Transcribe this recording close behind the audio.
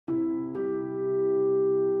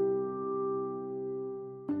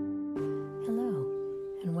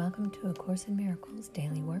welcome to A Course in Miracles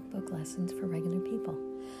Daily Workbook Lessons for Regular People.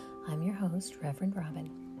 I'm your host, Reverend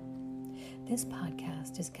Robin. This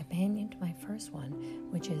podcast is a companion to my first one,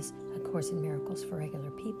 which is A Course in Miracles for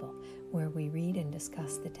Regular People, where we read and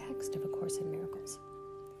discuss the text of A Course in Miracles.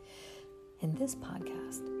 In this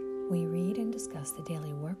podcast, we read and discuss the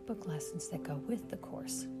daily workbook lessons that go with the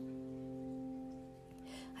Course.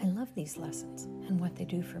 I love these lessons and what they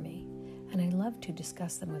do for me, and I love to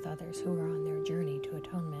discuss them with others who are on their journey to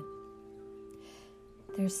atonement.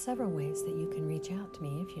 There's several ways that you can reach out to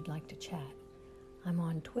me if you'd like to chat. I'm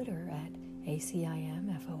on Twitter at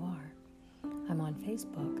ACIMFOR. I'm on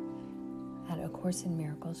Facebook at A Course in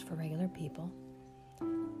Miracles for Regular People.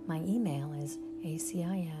 My email is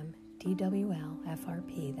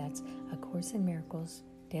ACIMDWLFRP. That's A Course in Miracles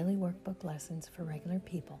Daily Workbook Lessons for Regular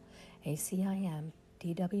People.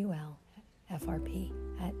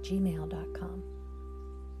 ACIMDWLFRP@gmail.com.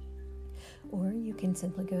 Or you can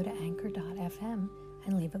simply go to anchor.fm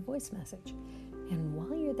and leave a voice message. And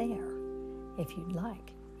while you're there, if you'd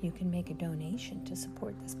like, you can make a donation to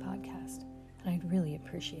support this podcast, and I'd really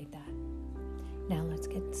appreciate that. Now let's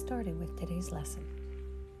get started with today's lesson.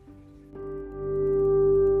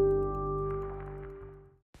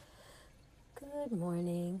 Good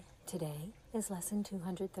morning. Today is lesson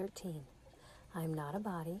 213. I am not a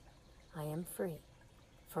body, I am free,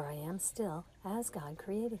 for I am still as God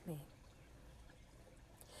created me.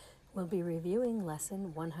 We'll be reviewing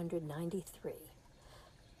lesson 193.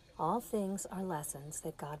 All things are lessons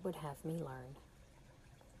that God would have me learn.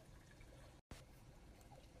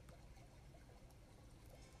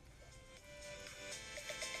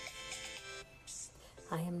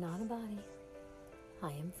 I am not a body,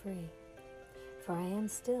 I am free, for I am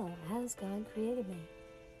still as God created me.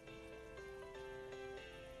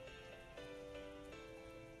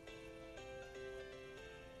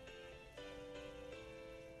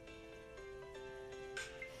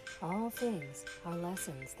 All things are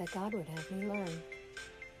lessons that God would have me learn.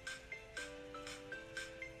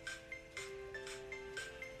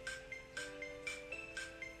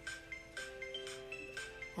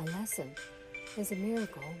 A lesson is a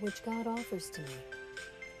miracle which God offers to me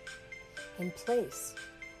in place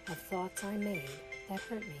of thoughts I made that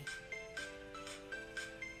hurt me.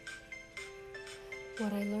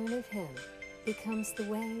 What I learn of Him becomes the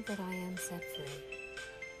way that I am set free.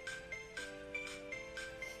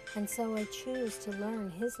 And so I choose to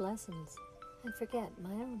learn His lessons and forget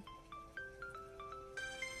my own.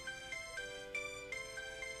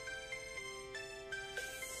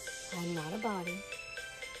 I am not a body,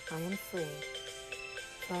 I am free,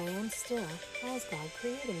 for I am still as God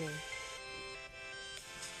created me.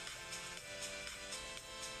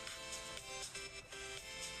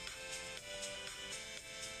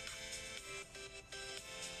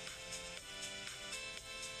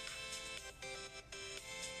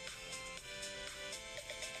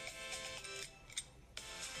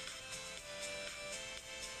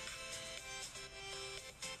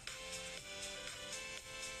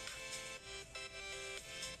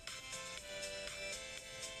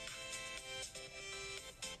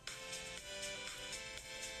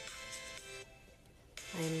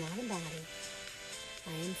 I am not a body,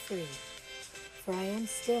 I am free, for I am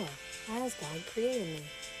still as God created me.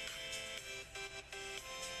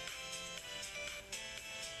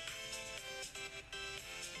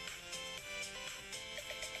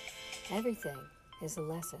 Everything is a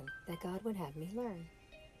lesson that God would have me learn.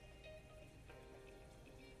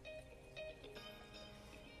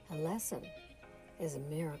 A lesson is a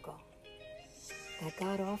miracle that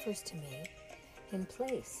God offers to me in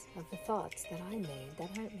place of the thoughts that I made that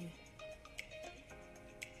hurt me.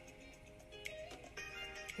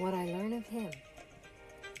 What I learn of Him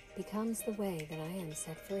becomes the way that I am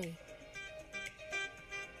set free.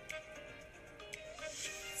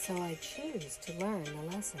 So I choose to learn the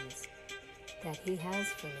lessons that He has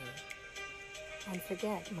for me and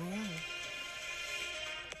forget my own.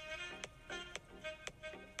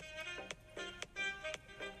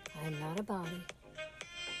 I am not a body,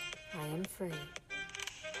 I am free.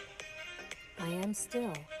 I am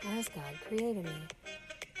still as God created me.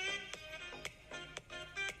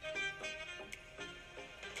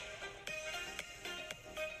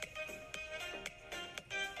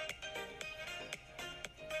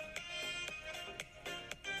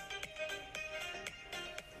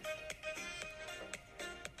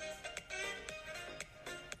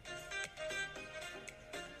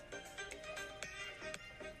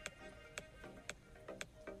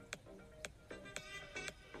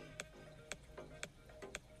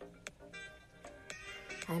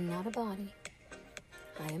 I am not a body.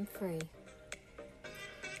 I am free.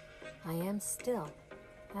 I am still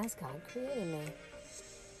as God created me.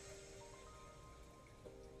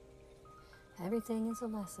 Everything is a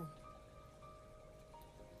lesson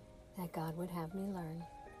that God would have me learn.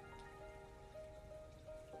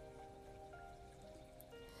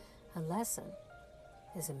 A lesson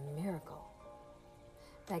is a miracle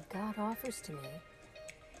that God offers to me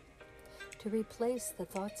to replace the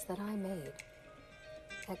thoughts that I made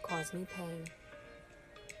that cause me pain.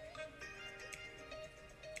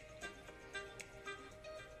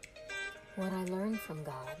 What I learn from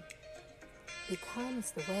God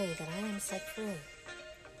becomes the way that I am set free.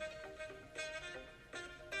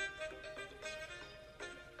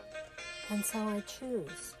 And so I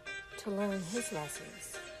choose to learn His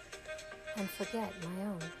lessons and forget my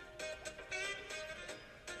own.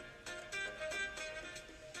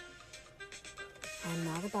 I am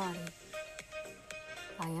not a body.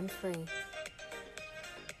 I am free.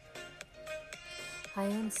 I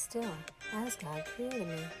am still as God created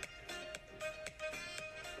me.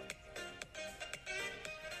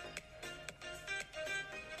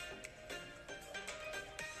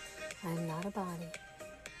 I am not a body.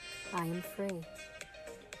 I am free.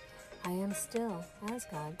 I am still as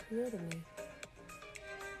God created me.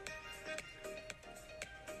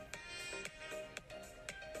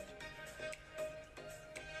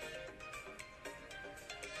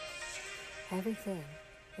 Everything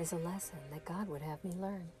is a lesson that God would have me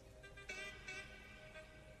learn.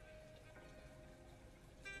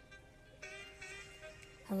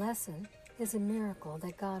 A lesson is a miracle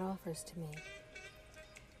that God offers to me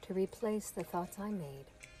to replace the thoughts I made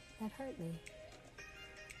that hurt me.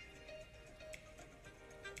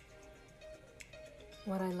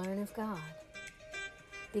 What I learn of God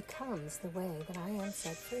becomes the way that I am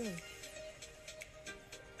set free.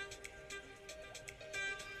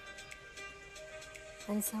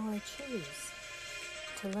 And so I choose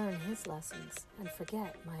to learn His lessons and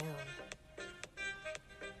forget my own.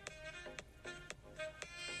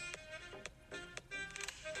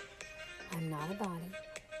 I'm not a body.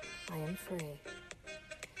 I am free.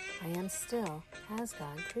 I am still as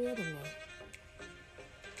God created me.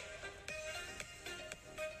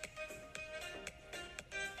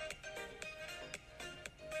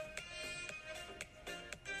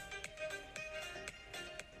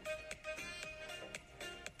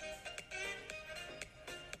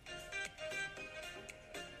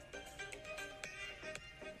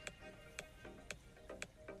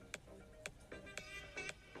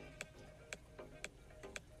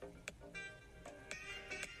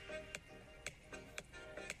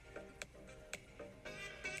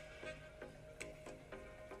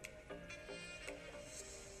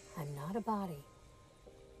 I'm not a body.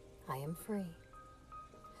 I am free.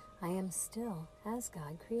 I am still as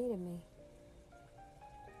God created me.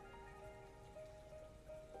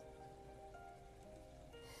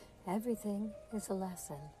 Everything is a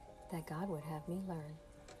lesson that God would have me learn.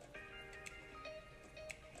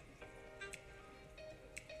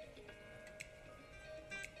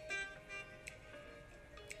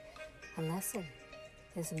 A lesson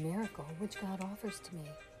is a miracle which God offers to me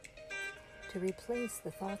to replace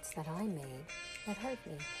the thoughts that I made that hurt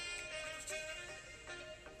me.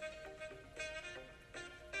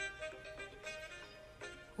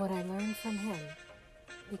 What I learn from Him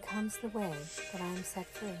becomes the way that I am set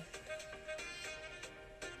free.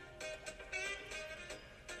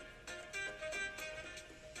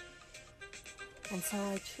 And so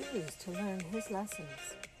I choose to learn His lessons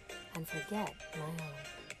and forget my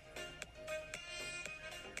own.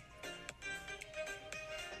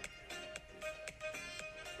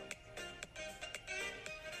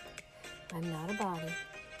 I'm not a body.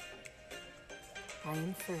 I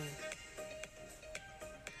am free.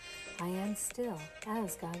 I am still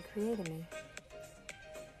as God created me.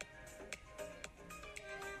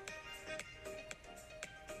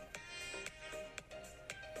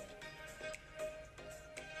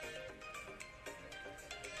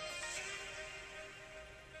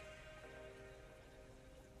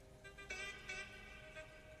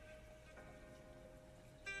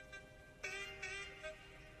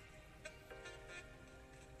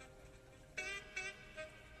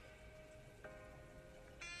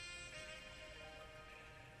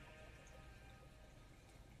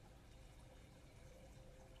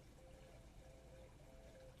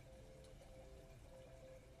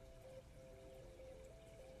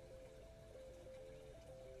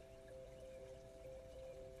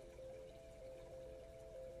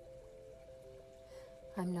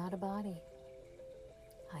 I'm not a body.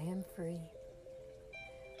 I am free.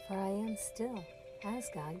 For I am still as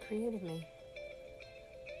God created me.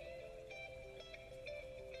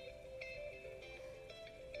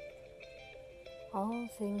 All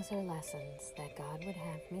things are lessons that God would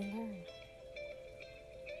have me learn.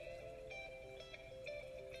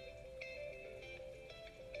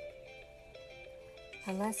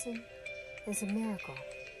 A lesson is a miracle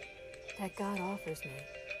that God offers me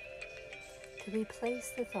to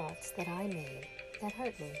replace the thoughts that I made that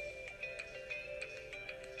hurt me.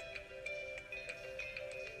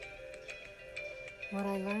 What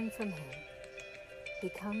I learn from Him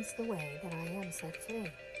becomes the way that I am set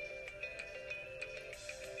free.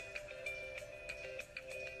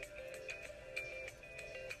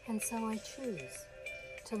 And so I choose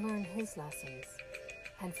to learn His lessons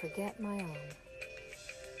and forget my own.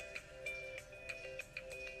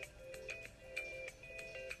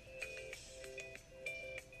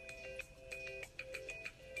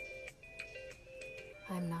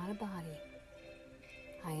 I'm not a body.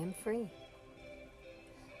 I am free.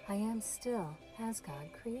 I am still as God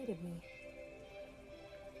created me.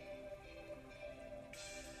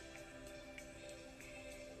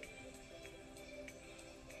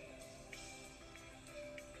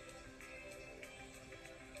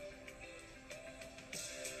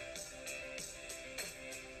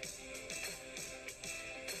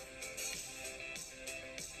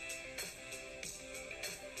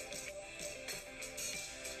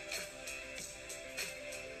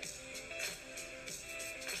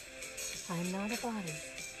 I'm not a body.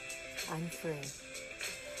 I'm free.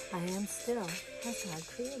 I am still as God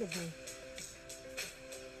created me.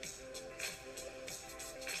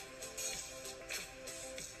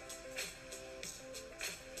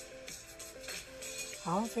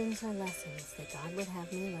 All things are lessons that God would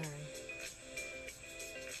have me learn.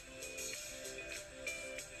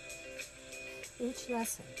 Each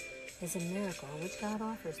lesson is a miracle which God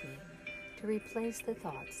offers me to replace the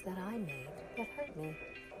thoughts that I made that hurt me.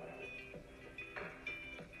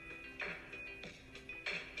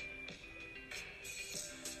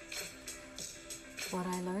 What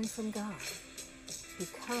I learn from God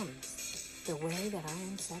becomes the way that I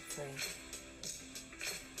am set free.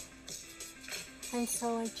 And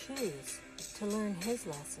so I choose to learn His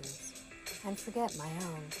lessons and forget my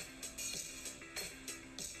own.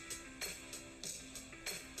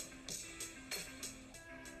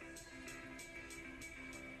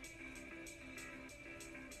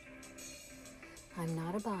 I'm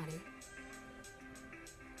not a body.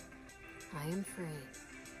 I am free.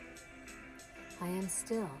 I am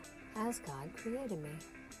still as God created me.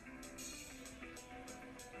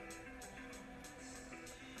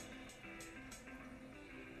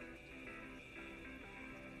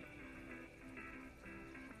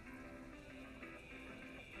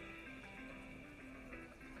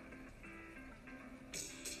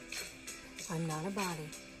 I'm not a body.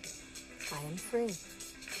 I am free.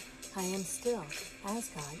 I am still as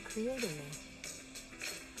God created me.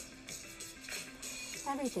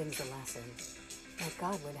 Everything's a lesson that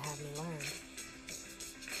God would have me learn.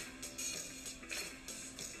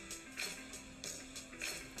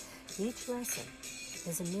 Each lesson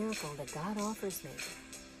is a miracle that God offers me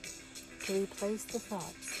to replace the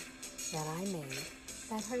thoughts that I made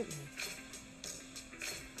that hurt me.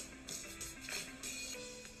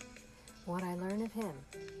 What I learn of Him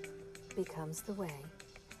becomes the way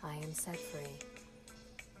I am set free.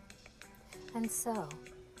 And so,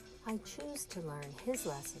 I choose to learn His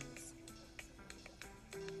lessons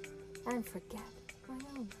and forget my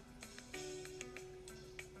own.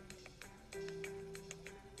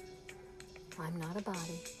 I'm not a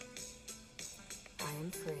body. I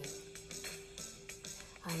am free.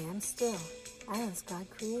 I am still as God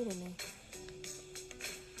created me.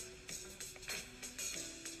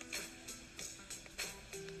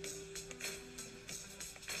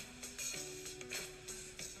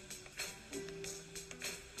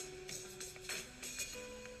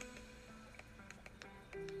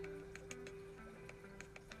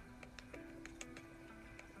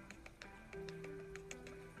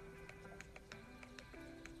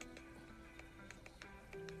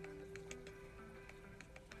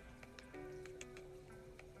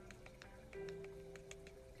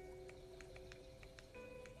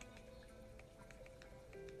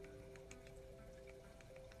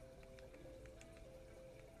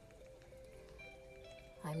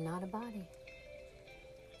 I'm not a body.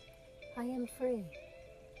 I am free.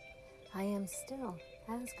 I am still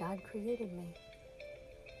as God created me.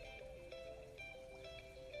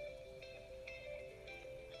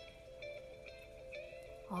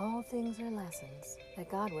 All things are lessons that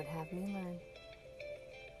God would have me learn.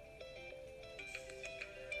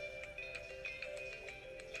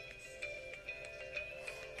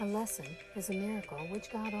 A lesson is a miracle which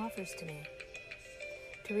God offers to me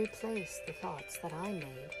to replace the thoughts that I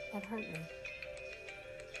made that hurt me.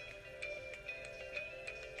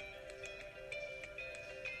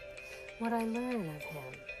 What I learn of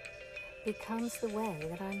him becomes the way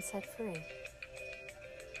that I'm set free.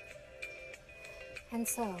 And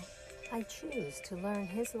so, I choose to learn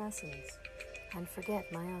his lessons and forget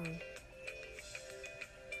my own.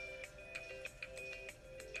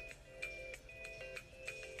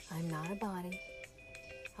 I'm not a body,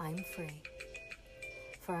 I'm free,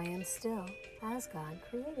 for I am still as God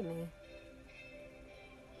created me.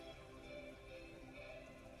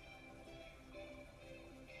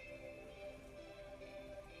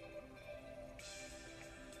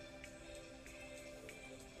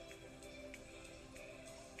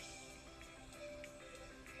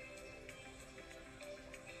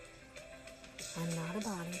 I'm not a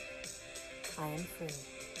body, I am free.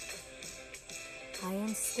 I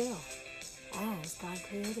am still as God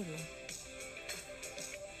created me.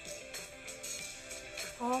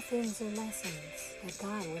 All things are lessons that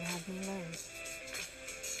God would have me learn.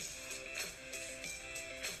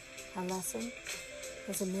 A lesson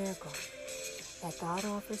is a miracle that God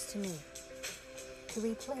offers to me to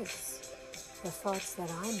replace the thoughts that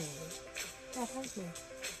I made that hurt me.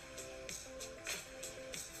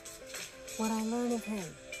 What I learn of him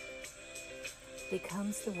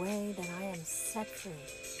becomes the way that I am set free.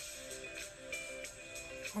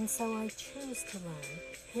 And so I choose to learn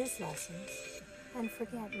his lessons and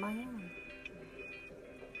forget my own.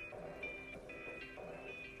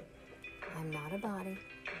 I'm not a body.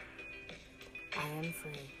 I am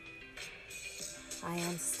free. I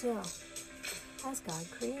am still as God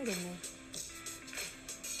created me.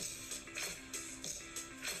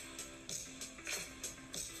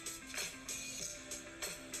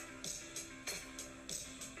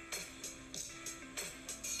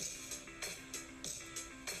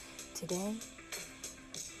 Today,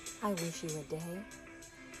 I wish you a day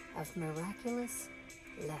of miraculous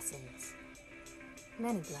lessons.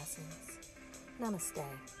 Many blessings. Namaste.